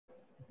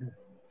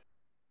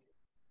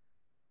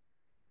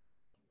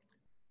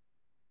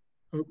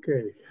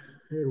Okay,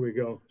 here we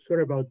go.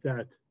 Sorry about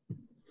that.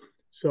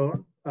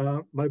 So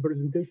my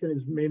presentation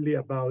is mainly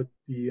about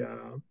the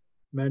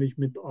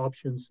management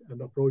options and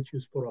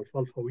approaches for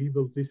alfalfa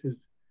weevils. This is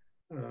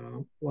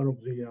one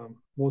of the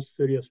most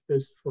serious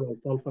pests for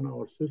alfalfa in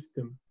our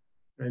system.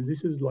 And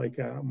this is like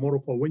more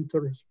of a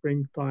winter,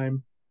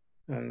 springtime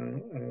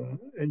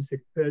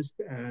insect pest,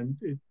 and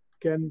it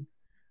can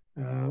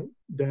uh,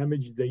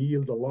 damage the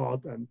yield a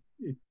lot. And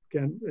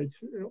it's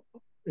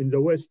in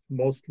the West,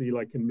 mostly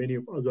like in many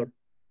of other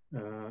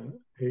uh,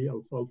 hay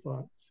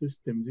alfalfa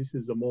system, this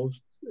is the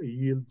most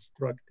yield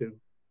destructive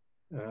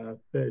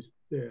pest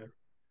there.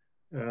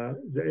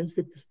 The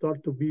insects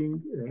start to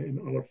being in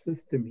our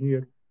system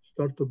here,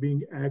 start to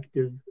being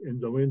active in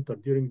the winter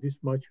during this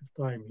much of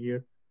time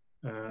here.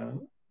 Uh,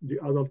 the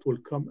adult will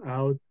come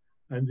out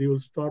and they will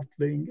start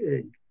laying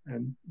egg,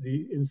 and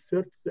they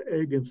insert the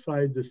egg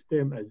inside the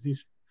stem, as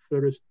this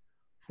first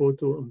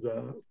photo on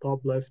the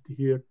top left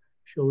here,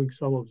 showing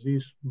some of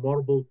these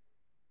marble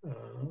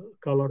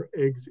color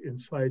eggs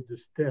inside the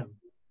stem.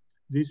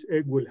 This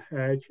egg will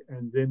hatch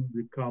and then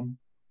become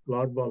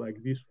larva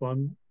like this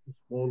one,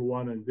 small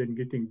one, and then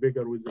getting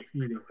bigger with the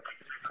feeding.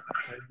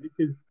 And this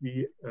is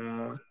the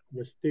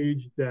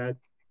stage that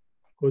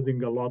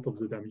causing a lot of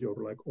the damage,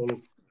 or like all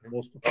of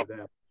most of the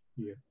damage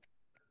here.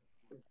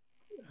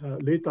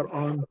 Later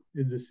on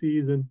in the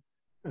season,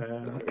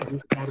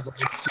 this larva will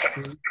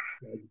pupa,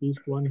 like this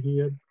one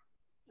here,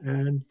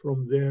 and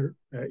from there,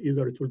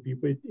 either it will be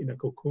put in a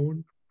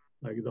cocoon,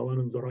 like the one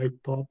on the right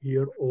top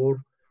here,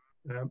 or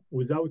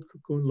without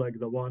cocoon, like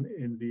the one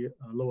in the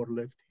lower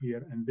left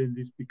here, and then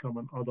this become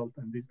an adult,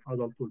 and this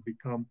adult will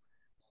become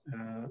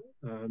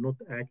not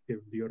active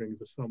during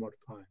the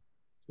summertime.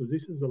 So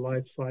this is the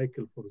life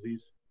cycle for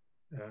this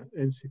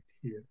insect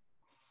here.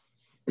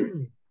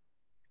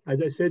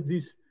 As I said,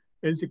 this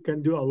insect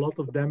can do a lot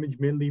of damage,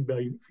 mainly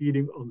by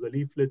feeding on the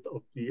leaflet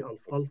of the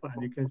alfalfa,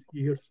 and you can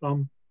see here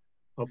some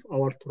of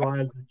our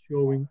trials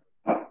showing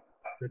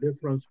the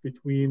difference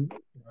between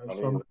I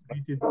some mean,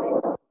 treated, yeah,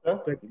 you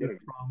protected better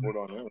from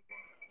report on him.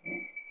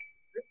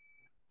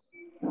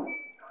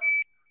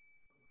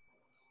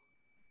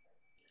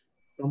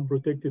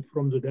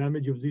 the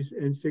damage of this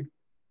insect,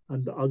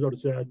 and the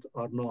others that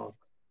are not.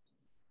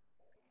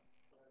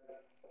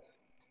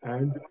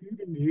 And the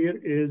feeding here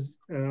is,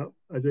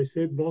 as I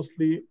said,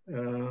 mostly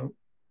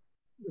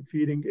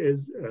feeding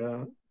is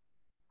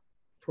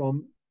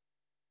from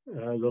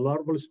the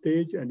larval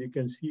stage, and you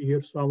can see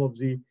here some of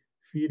the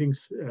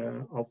feedings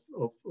of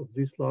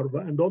this larva,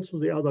 and also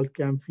the adult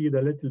can feed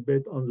a little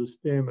bit on the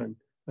stem and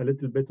a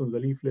little bit on the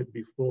leaflet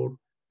before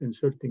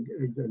inserting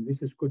eggs, and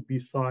this is, could be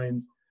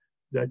signs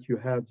that you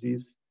have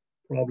this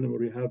problem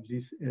or you have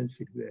this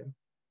insect there.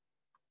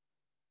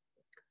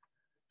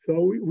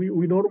 So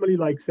we normally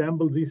like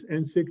sample this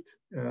insect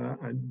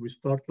and we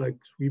start like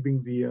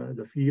sweeping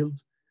the field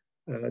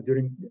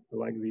during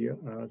like the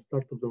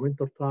start of the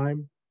winter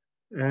time.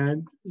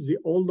 And the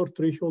older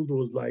threshold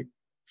was like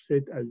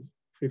set as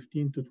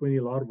 15 to 20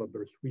 larvae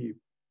per sweep.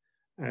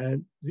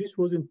 And this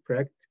wasn't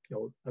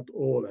practical at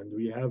all. And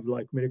we have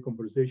like many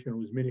conversation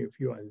with many of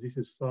you, and this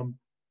is some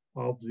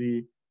of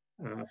the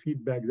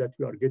feedback that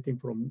we are getting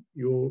from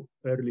you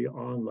early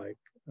on, like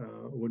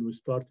when we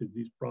started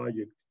this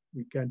project.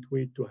 We can't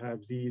wait to have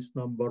this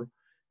number.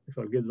 If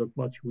I get that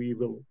much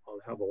weevil, I'll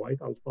have a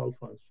white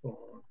alfalfa and so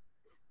on.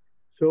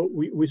 So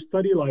we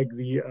study like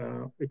the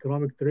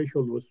economic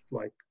threshold was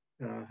like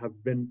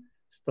have been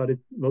studied,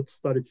 not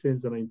studied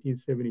since the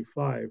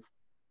 1975.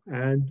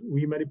 And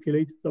we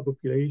manipulated the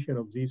population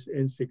of these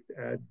insects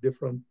at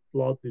different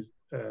plot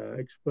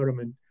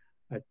experiment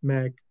at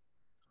MAC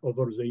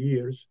over the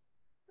years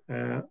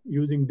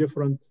using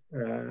different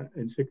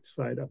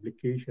insecticide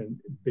application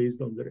based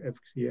on their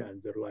efficacy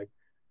and their like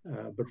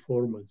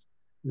performance.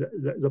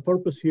 The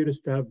purpose here is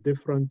to have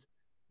different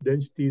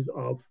densities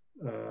of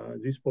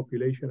this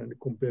population and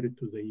compare it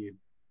to the yield.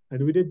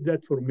 And we did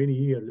that for many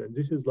years. And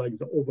this is like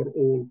the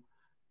overall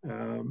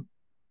um,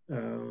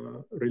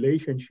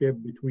 relationship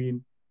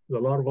between the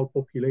larval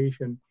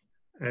population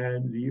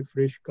and the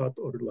fresh cut,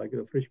 or like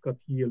the fresh cut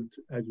yield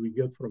as we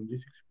get from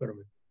this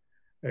experiment.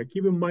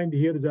 Keep in mind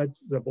here that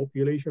the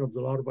population of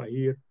the larva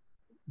here,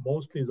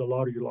 mostly the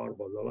large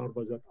larva, the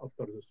larva that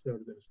after the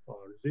third star.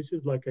 This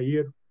is like a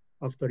year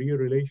after year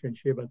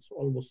relationship. It's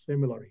almost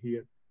similar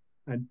here,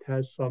 and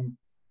has some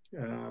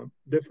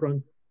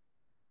different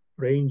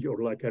range,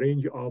 or like a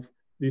range of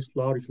this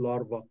large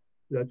larva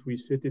that we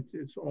set it.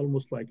 It's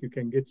almost like you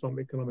can get some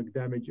economic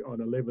damage on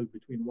a level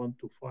between 1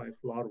 to 5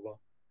 larvae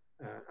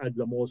at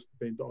the most,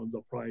 depending on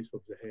the price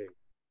of the hay.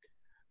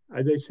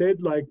 As I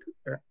said, like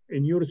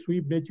in your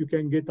sweep net, you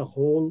can get a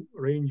whole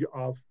range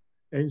of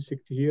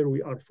insect here.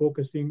 We are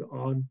focusing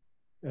on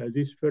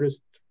this first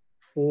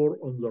four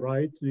on the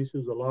right. This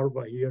is the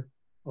larva here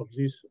of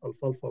this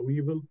alfalfa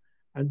weevil.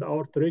 And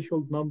our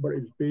threshold number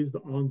is based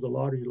on the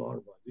large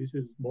larva. This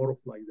is more of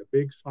like the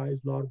big size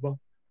larva,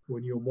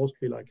 when you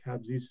mostly like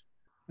have this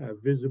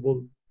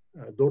visible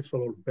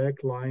dorsal or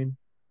back line.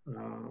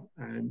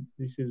 And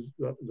this is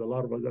the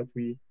larva that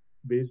we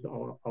based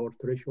our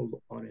threshold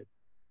on it.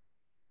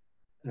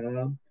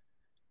 Um,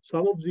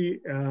 some of the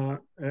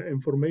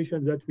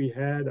information that we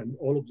had and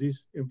all of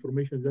this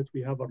information that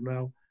we have are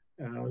now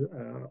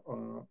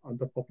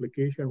under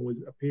publication with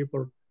a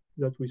paper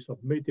that we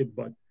submitted.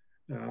 But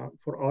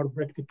for our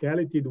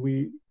practicality,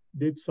 we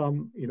did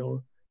some,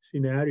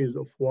 scenarios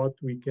of what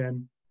we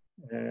can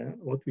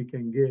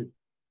get.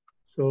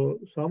 So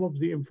some of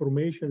the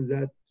information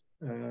that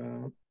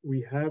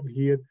we have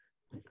here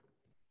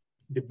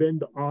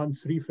depend on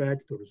three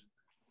factors: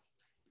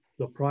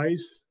 the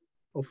price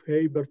of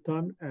hay per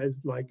ton, as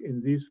like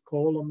in this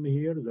column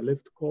here, the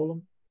left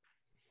column,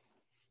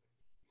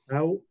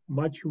 how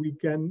much we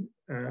can,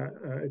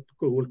 it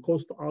will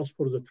cost us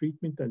for the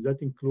treatment, and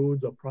that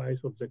includes the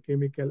price of the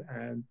chemical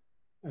and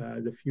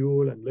the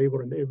fuel and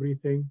labor and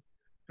everything,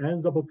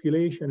 and the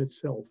population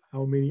itself,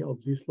 how many of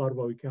these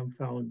larvae we can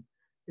found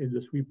in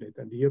the sweep net.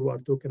 And here we are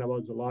talking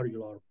about the large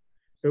larvae.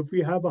 If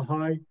we have a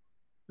high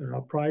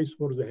price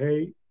for the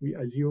hay, we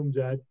assume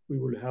that we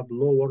will have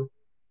lower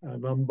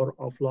number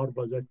of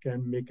larvae that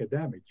can make a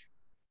damage.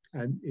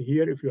 And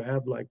here, if you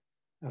have like,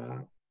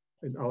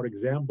 in our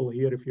example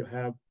here, if you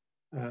have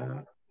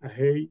a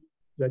hay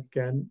that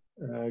can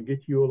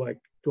get you like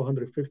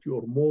 250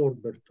 or more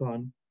per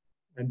ton,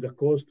 and the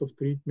cost of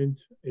treatment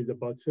is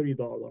about $30.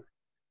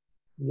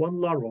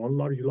 One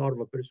large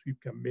larva per sweep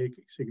can make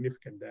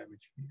significant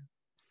damage here.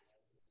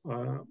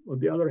 On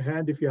the other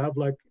hand, if you have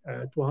like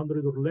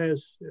 200 or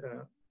less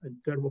in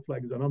terms of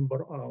like the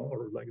number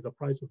or like the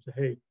price of the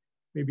hay,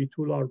 maybe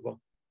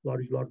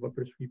large larva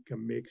per sweep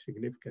can make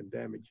significant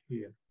damage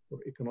here, or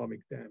economic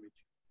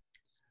damage.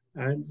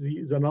 And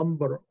the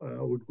number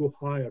would go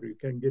higher. You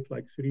can get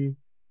like 3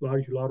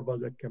 large larvae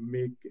that can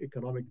make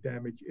economic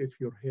damage if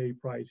your hay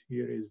price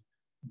here is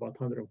about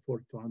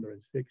 140 to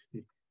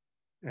 160.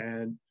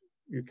 And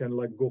you can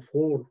like go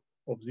 4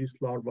 of these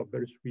larvae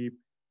per sweep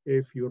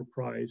if your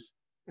price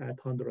at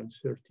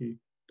 130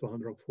 to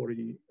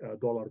 140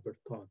 dollars per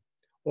ton.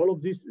 All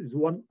of this is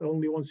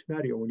only one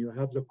scenario when you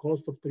have the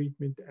cost of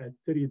treatment at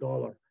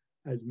 $30,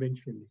 as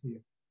mentioned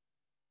here.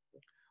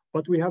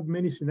 But we have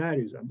many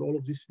scenarios, and all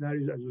of these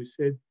scenarios, as we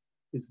said,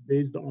 is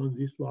based on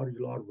this large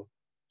larva.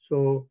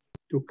 So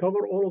to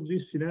cover all of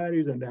these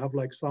scenarios and have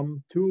like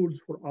some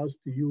tools for us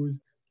to use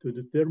to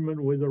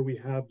determine whether we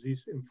have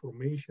this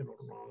information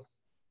or not,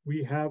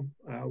 we have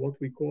what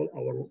we call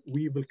our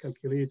Weevil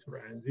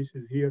calculator. And this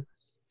is here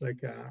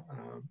like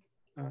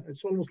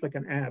it's almost like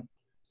an app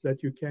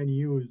that you can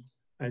use.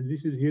 And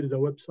this is here the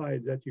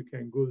website that you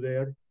can go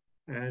there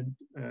and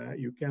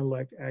you can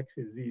like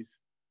access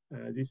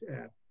this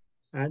app.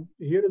 And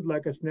here is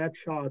like a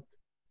snapshot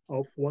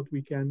of what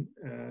we can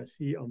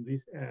see on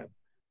this app.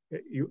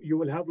 You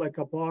will have like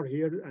a bar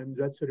here, and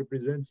that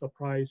represents the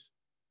price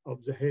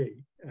of the hay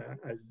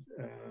as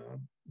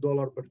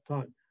dollar per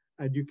ton.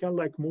 And you can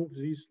like move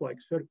this like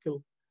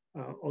circle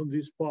on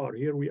this bar.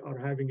 Here we are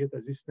having it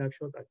as this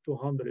snapshot at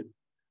 $200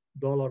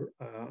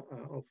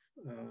 of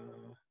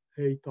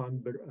hay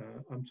ton per,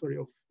 I'm sorry,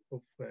 of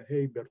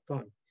hay per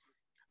ton.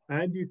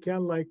 And you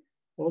can like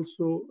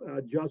also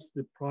adjust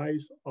the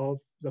price of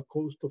the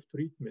cost of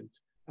treatment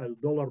as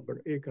dollar per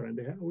acre. And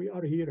we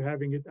are here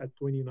having it at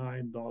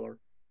 $29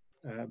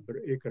 per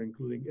acre,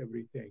 including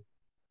everything.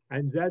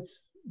 And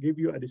that's give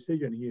you a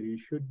decision here. You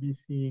should be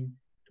seeing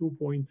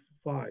 2.5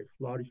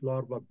 large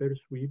larvae per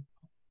sweep,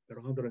 per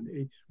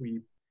 108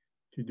 sweep,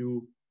 to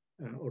do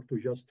or to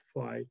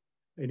justify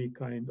any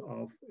kind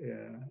of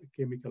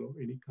chemical or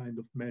any kind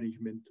of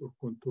management or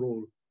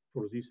control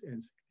for this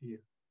insect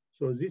here.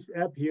 So this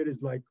app here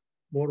is like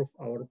more of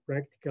our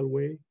practical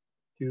way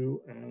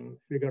to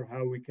figure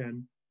how we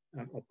can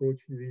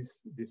approach this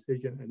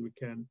decision, and we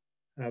can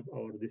have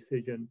our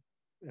decision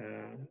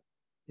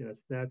in a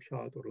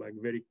snapshot or like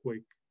very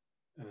quick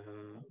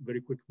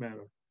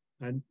manner.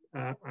 And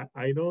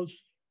I know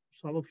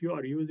some of you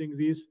are using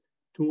this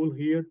tool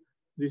here.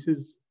 This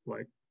is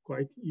like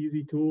quite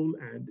easy tool,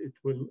 and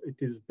it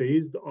is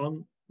based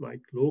on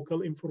like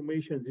local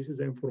information. This is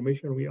the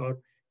information we are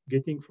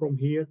getting from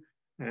here,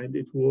 and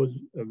it was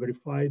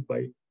verified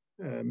by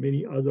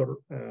many other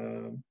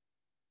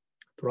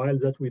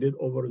trials that we did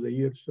over the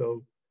years.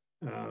 So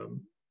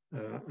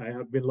I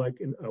have been like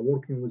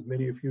working with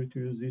many of you to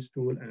use this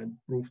tool, and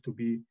proved to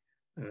be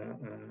a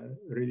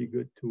really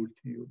good tool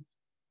to use.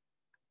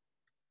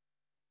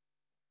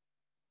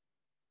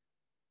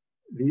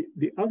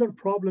 The other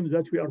problem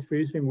that we are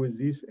facing with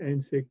this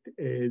insect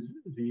is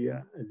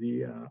the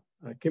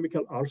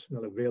chemical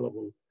arsenal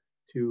available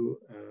to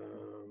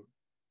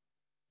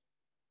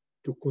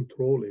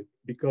control it,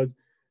 because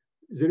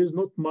there is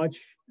not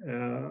much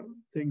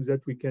things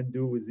that we can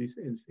do with this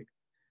insect.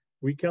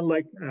 We can,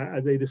 like,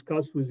 as I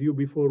discussed with you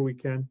before, we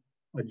can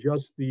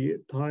adjust the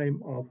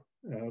time of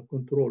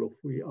control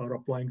if we are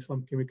applying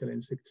some chemical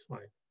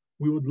insecticide.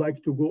 We would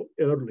like to go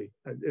early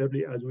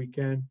as we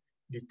can,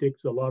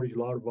 detect the large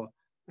larva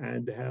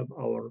and have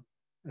our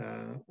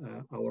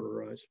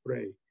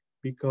spray.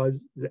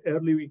 Because the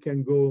early we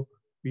can go,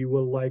 we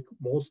will like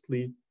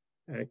mostly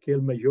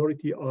kill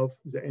majority of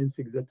the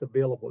insects that's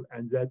available,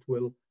 and that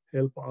will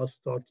help us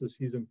start the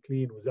season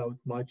clean without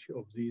much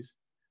of these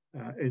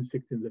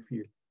insect in the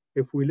field.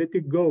 If we let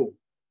it go,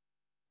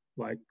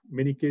 like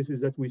many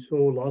cases that we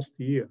saw last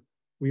year,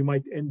 we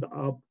might end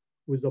up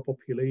with a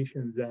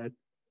population that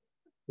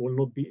will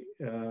not be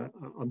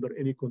under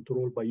any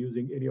control by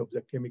using any of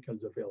the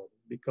chemicals available,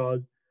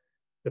 because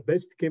the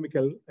best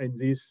chemical in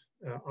these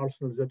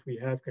arsenals that we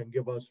have can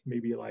give us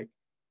maybe like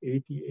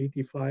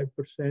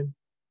 85%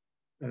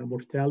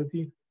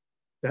 mortality.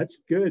 That's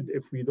good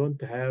if we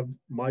don't have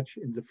much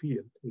in the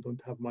field. We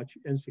don't have much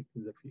insect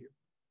in the field.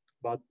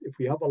 But if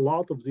we have a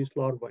lot of these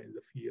larvae in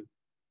the field,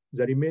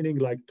 the remaining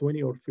like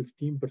 20 or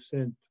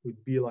 15%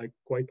 would be like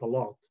quite a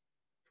lot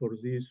for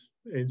these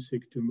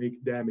insects to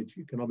make damage,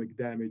 economic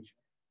damage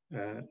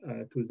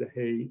to the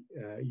hay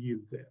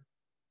yield there.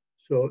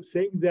 So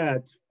saying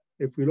that,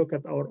 if we look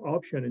at our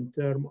option in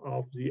terms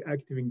of the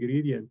active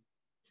ingredient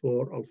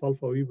for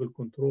alfalfa weevil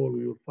control,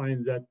 we will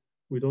find that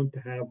we don't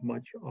have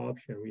much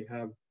option. We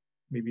have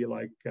maybe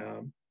like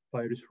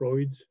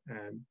pyrethroids,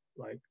 and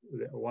like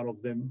one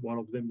of them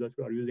that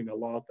we are using a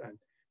lot, and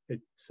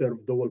it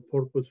serves dual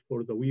purpose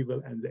for the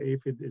weevil and the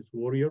aphid is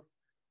Warrior,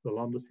 the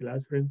Lambda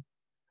silastrin.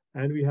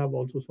 And we have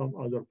also some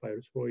other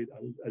pyrethroid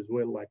as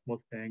well, like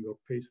Mustang or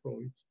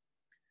Pacethroids.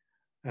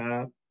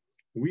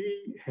 We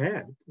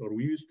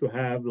used to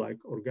have like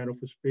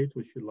organophosphate,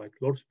 which is like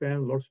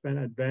Lorspan.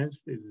 Lorspan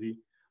Advanced is the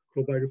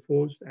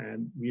chlorpyrifos,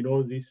 and we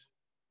know this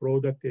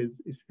product is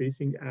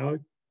phasing out.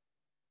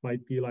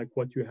 Might be like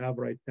what you have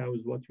right now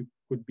is what you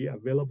could be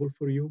available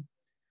for you.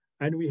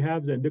 And we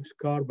have the index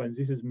carb, and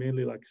this is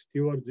mainly like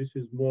Stewart. This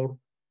is more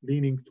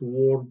leaning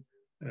toward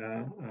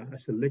a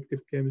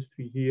selective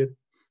chemistry here.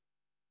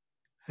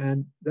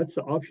 And that's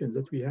the options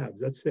that we have.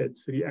 That's it,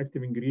 3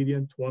 active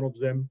ingredients. One of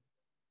them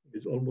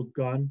is almost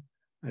gone.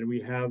 And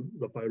we have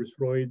the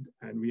pyrethroid,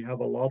 and we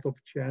have a lot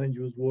of challenge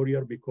with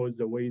Warrior because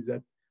the ways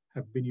that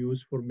have been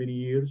used for many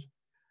years.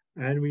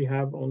 And we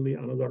have only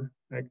another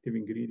active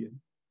ingredient.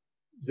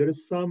 There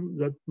is some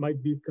that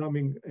might be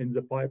coming in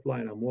the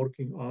pipeline. I'm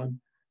working on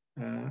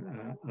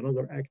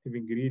another active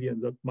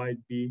ingredient that might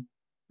be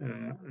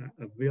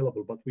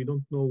available, but we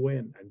don't know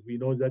when. And we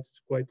know that's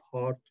quite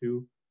hard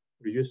to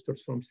register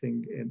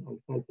something in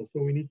alfalfa.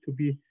 So we need to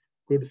be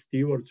good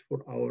stewards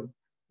for our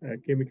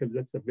chemicals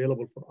that's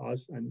available for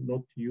us, and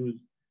not to use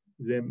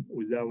them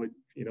without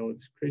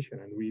discretion.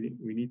 And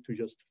we need to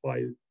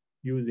justify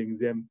using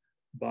them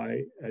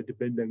by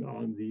depending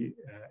on the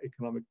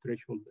economic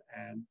threshold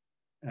and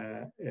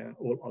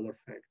all other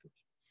factors.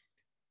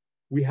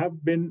 We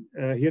have been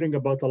hearing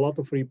about a lot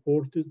of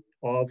reports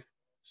of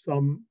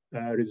some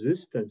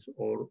resistance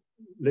or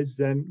less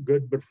than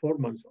good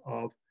performance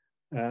of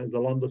the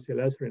Lambda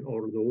silastrin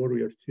or the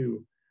Warrior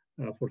 2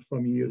 for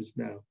some years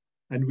now.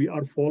 And we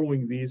are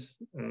following these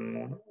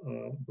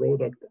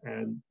product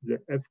and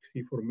their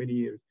efficacy for many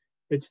years.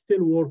 It's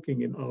still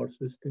working in our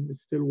system.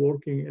 It's still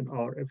working in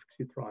our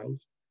efficacy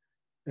trials.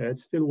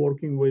 It's still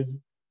working with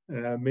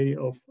many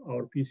of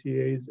our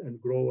PCAs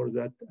and growers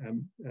that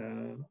I'm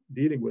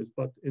dealing with,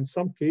 but in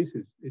some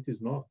cases it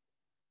is not.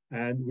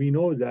 And we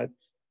know that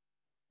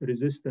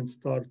resistance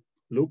starts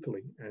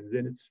locally and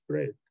then it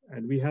spread.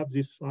 And we have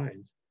these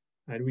signs,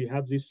 and we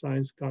have these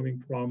signs coming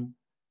from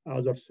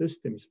other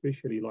systems,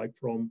 especially like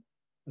from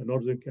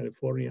Northern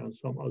California and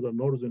some other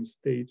northern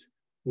states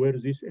where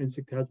this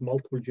insect has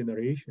multiple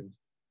generations,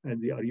 and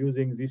they are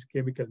using this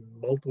chemical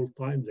multiple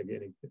times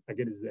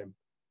against them.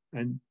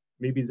 And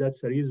maybe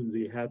that's the reason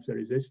they have the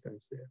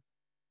resistance there.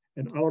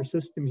 In our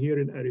system here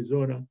in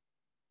Arizona,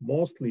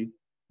 mostly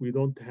we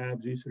don't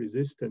have this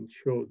resistance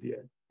showed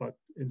yet, but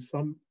in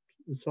some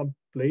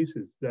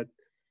places that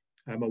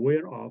I'm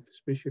aware of,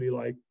 especially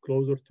like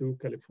closer to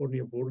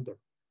California border,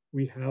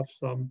 we have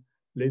some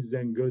less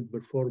than good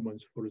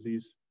performance for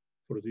these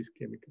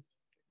chemicals.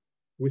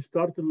 We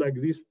started like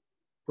this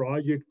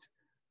project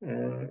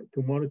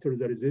to monitor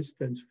the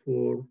resistance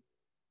for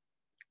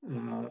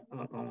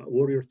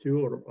Warrior 2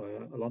 or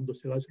Lambda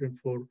silastrin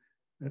for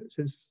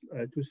since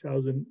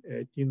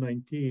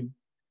 2018-19,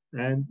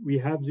 and we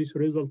have this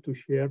result to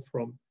share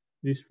from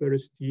this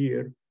first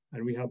year,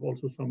 and we have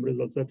also some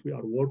results that we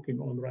are working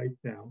on right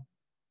now.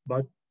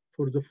 But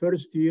for the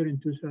first year in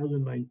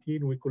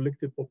 2019, we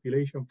collected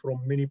population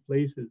from many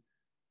places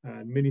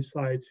and many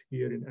sites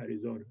here in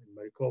Arizona, in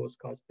Maricopa,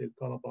 Scottsdale,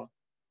 Tonopah,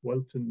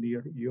 Welton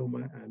near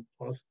Yuma, and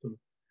Boston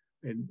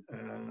in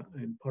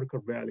Parker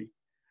Valley.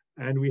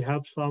 And we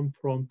have some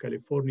from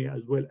California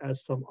as well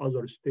as some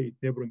other state,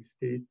 neighboring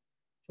state.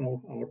 Some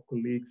of our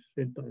colleagues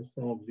sent us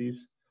some of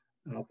these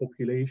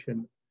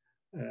population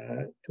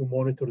to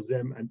monitor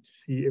them and to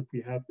see if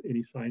we have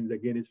any signs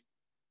against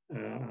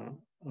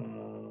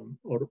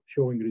or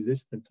showing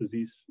resistance to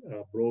these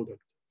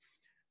products.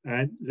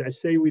 And the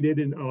assay we did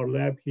in our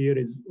lab here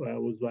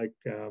was like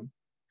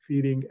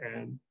feeding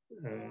and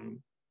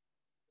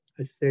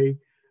assay,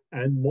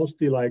 and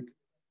mostly like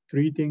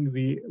treating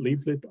the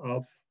leaflet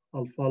of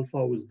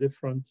alfalfa with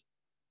different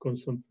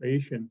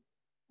concentration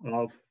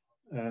of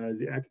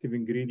the active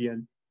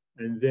ingredient,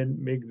 and then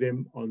make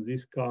them on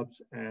these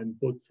cups and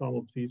put some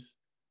of these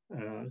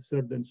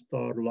certain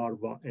star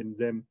larvae in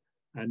them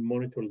and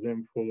monitor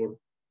them for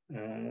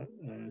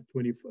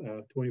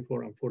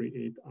 24 and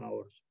 48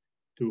 hours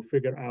to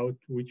figure out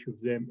which of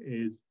them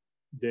is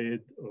dead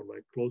or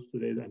like close to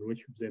dead and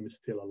which of them is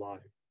still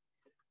alive.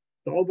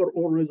 The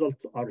overall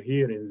results are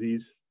here in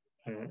this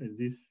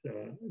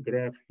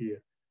graph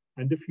here.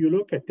 And if you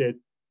look at it,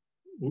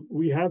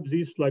 we have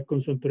this like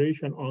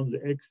concentration on the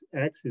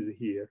x-axis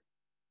here.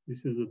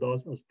 This is the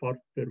dose as part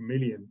per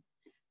million.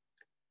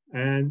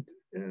 And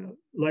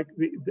like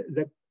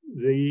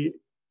the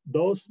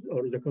dose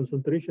or the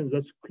concentration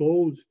that's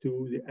close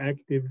to the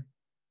active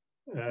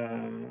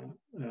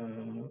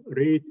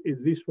rate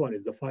is this one,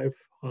 is the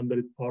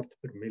 500 parts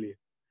per million.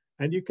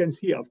 And you can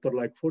see after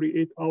like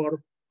 48 hours,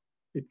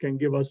 it can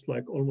give us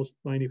like almost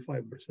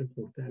 95%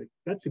 mortality.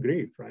 That's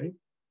great, right?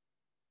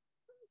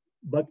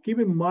 But keep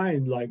in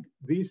mind, like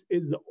this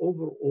is the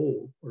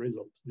overall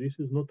result. This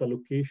is not a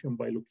location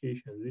by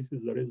location. This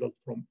is the result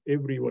from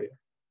everywhere.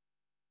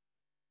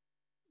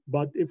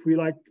 But if we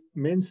like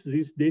mince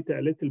this data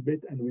a little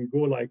bit and we go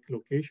like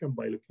location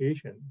by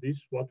location, this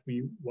is what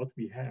we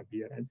have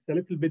here. And it's a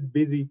little bit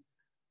busy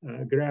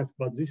graph,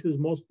 but this is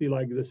mostly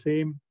like the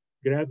same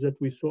graph that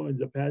we saw in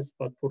the past,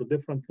 but for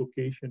different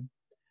location.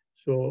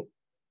 So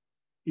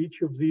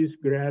each of these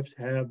graphs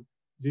have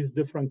this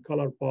different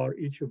color bar.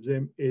 Each of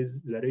them is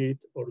the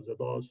rate or the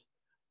dose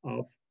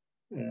of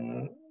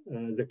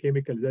the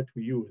chemical that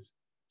we use.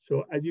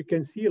 So as you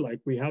can see,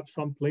 like we have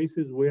some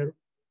places where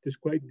it is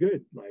quite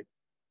good, like,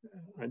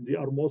 and they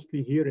are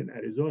mostly here in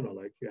Arizona,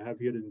 like you have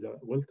here in the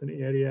Wilton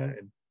area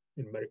and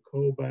in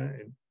Maricopa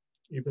and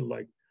even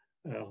like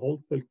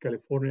Holtville,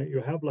 California.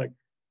 You have like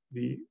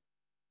the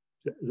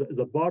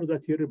bar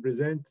that here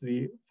represents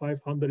the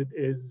 500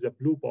 is the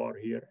blue bar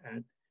here,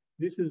 and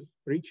this is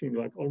reaching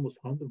like almost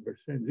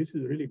 100%. This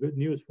is really good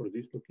news for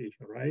this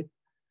location, right?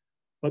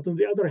 But on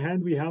the other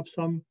hand, we have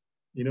some,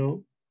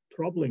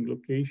 troubling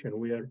location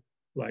where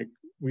like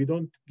we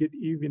don't get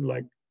even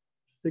like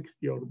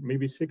 60 or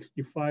maybe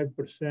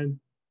 65%,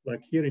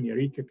 like here in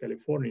Eureka,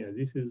 California.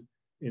 This is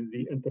in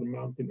the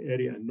Intermountain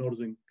area in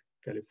Northern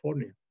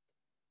California.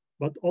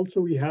 But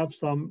also we have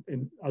some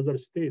in other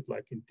states,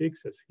 like in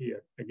Texas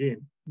here.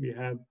 Again, we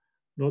have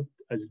not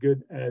as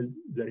good as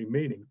the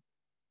remaining.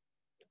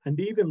 And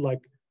even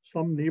like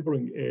some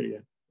neighboring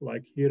area,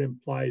 like here in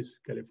Plies,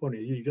 California,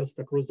 you just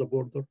across the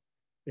border,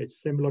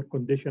 it's similar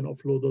condition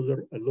of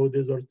low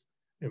desert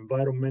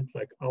environment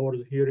like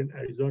ours here in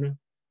Arizona.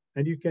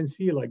 And you can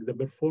see like the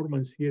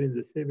performance here in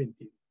the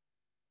 70s.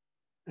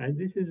 And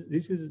this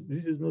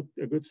is not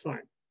a good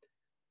sign.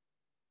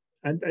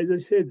 And as I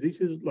said, this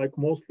is like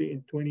mostly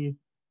in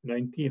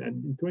 2019.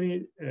 And in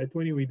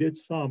 2020, we did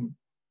some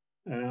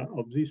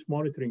of this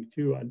monitoring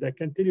too. And I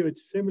can tell you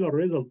it's similar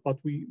result, but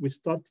we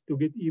started to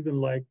get even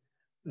like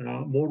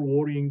more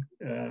worrying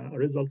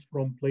results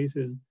from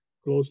places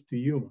close to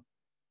Yuma.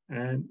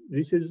 And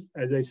this is,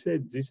 as I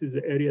said, this is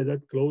the area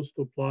that close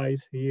to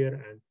Plies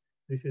here. And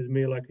this is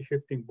more like a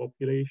shifting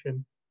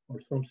population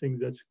or something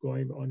that's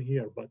going on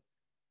here. But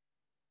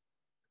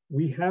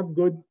we have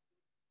good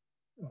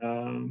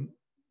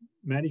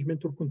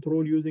management or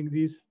control using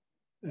these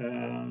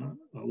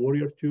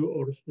Warrior 2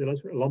 or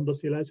lambda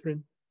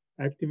silacerin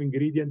active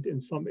ingredient in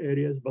some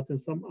areas, but in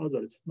some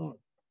others it's not.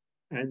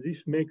 And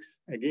this makes,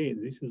 again,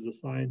 this is the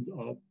signs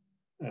of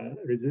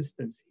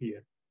resistance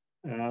here.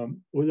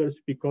 Whether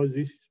it's because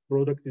this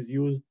product is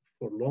used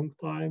for a long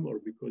time or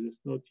because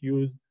it's not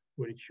used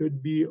when it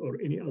should be or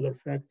any other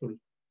factors,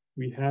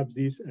 we have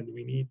this and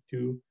we need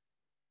to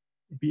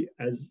be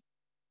as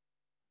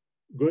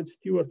good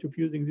steward of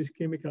using this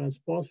chemical as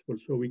possible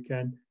so we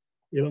can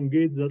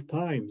elongate the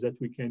time that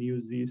we can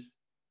use this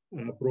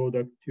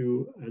product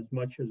to as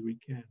much as we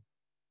can.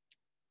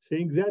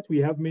 Saying that, we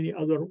have many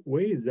other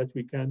ways that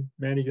we can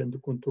manage and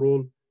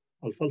control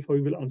alfalfa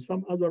weevil and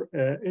some other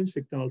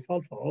insect in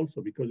alfalfa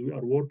also, because we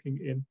are working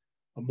in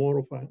a more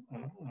of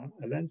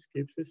a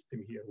landscape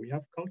system here. We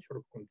have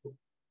cultural control.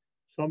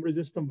 Some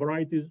resistant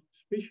varieties,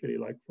 especially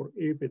like for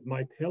aphid,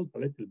 might help a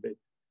little bit.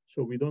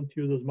 So we don't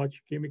use as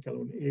much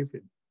chemical on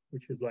aphid,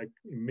 which is like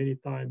many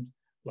times,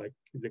 like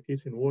the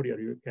case in Warrior,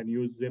 you can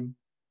use them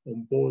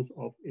on both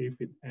of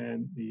aphid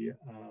and the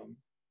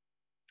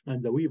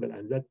weevil,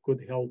 and that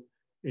could help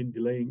in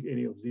delaying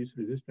any of these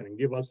resistance and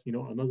give us,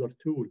 another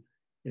tool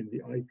in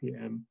the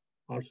IPM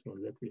arsenal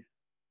that we have.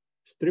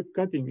 Strip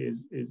cutting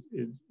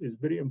is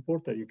very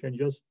important. You can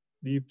just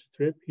leave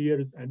strip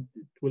here and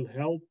it will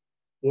help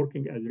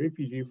working as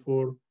refugee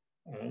for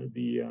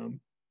the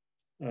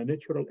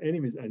natural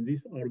enemies. And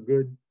these are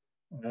good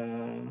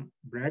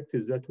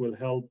practice that will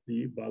help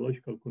the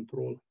biological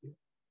control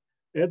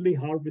here. Early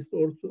harvest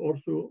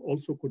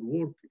also could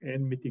work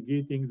in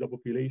mitigating the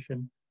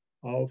population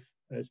of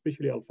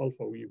especially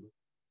alfalfa weevil.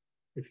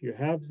 If you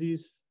have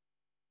this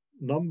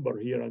number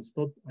here and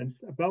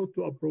it's about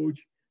to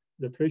approach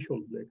the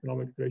threshold, the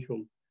economic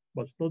threshold,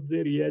 but it's not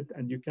there yet,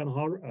 and you can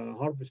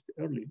harvest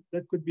early,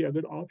 that could be a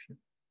good option.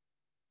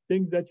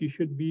 Thing that you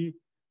should be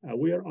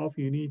aware of,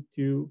 you need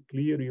to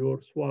clear your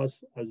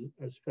swaths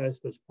as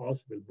fast as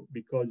possible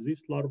because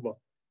this larva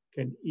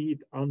can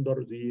eat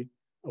under the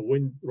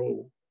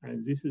windrow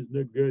And this is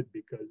not good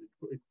because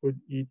it could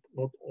eat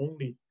not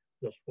only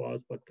the squash,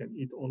 but can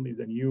eat only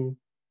the new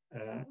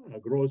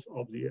growth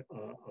of the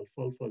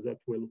alfalfa that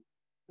will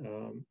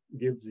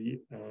give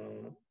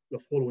the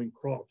following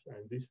crops.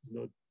 And this is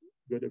not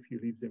good if you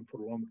leave them for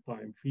a long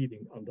time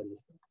feeding under the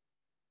sun.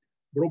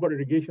 Proper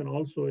irrigation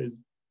also is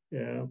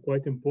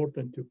quite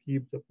important to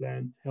keep the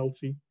plant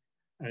healthy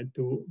and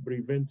to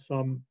prevent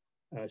some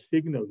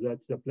signals that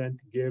the plant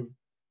give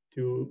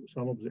to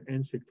some of the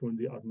insects when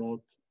they are not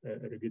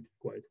irrigated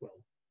quite well.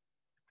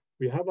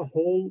 We have a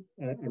whole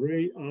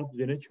array of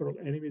the natural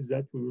enemies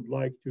that we would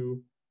like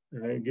to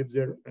give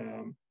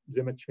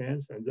them a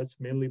chance, and that's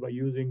mainly by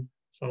using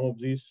some of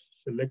these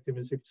selective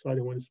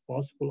insecticides when it's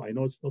possible. I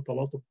know it's not a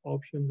lot of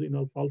options in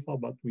alfalfa,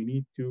 but we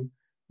need to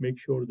make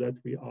sure that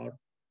we are,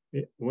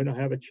 when I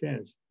have a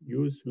chance,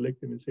 use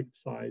selective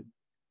insecticide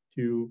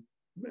to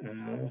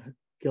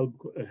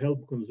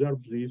help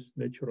conserve these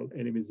natural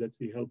enemies that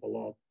they help a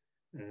lot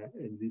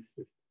in this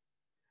system.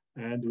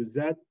 And with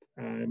that,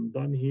 I'm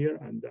done here,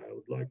 and I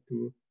would like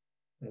to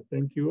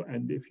thank you.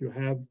 And if you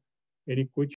have any questions,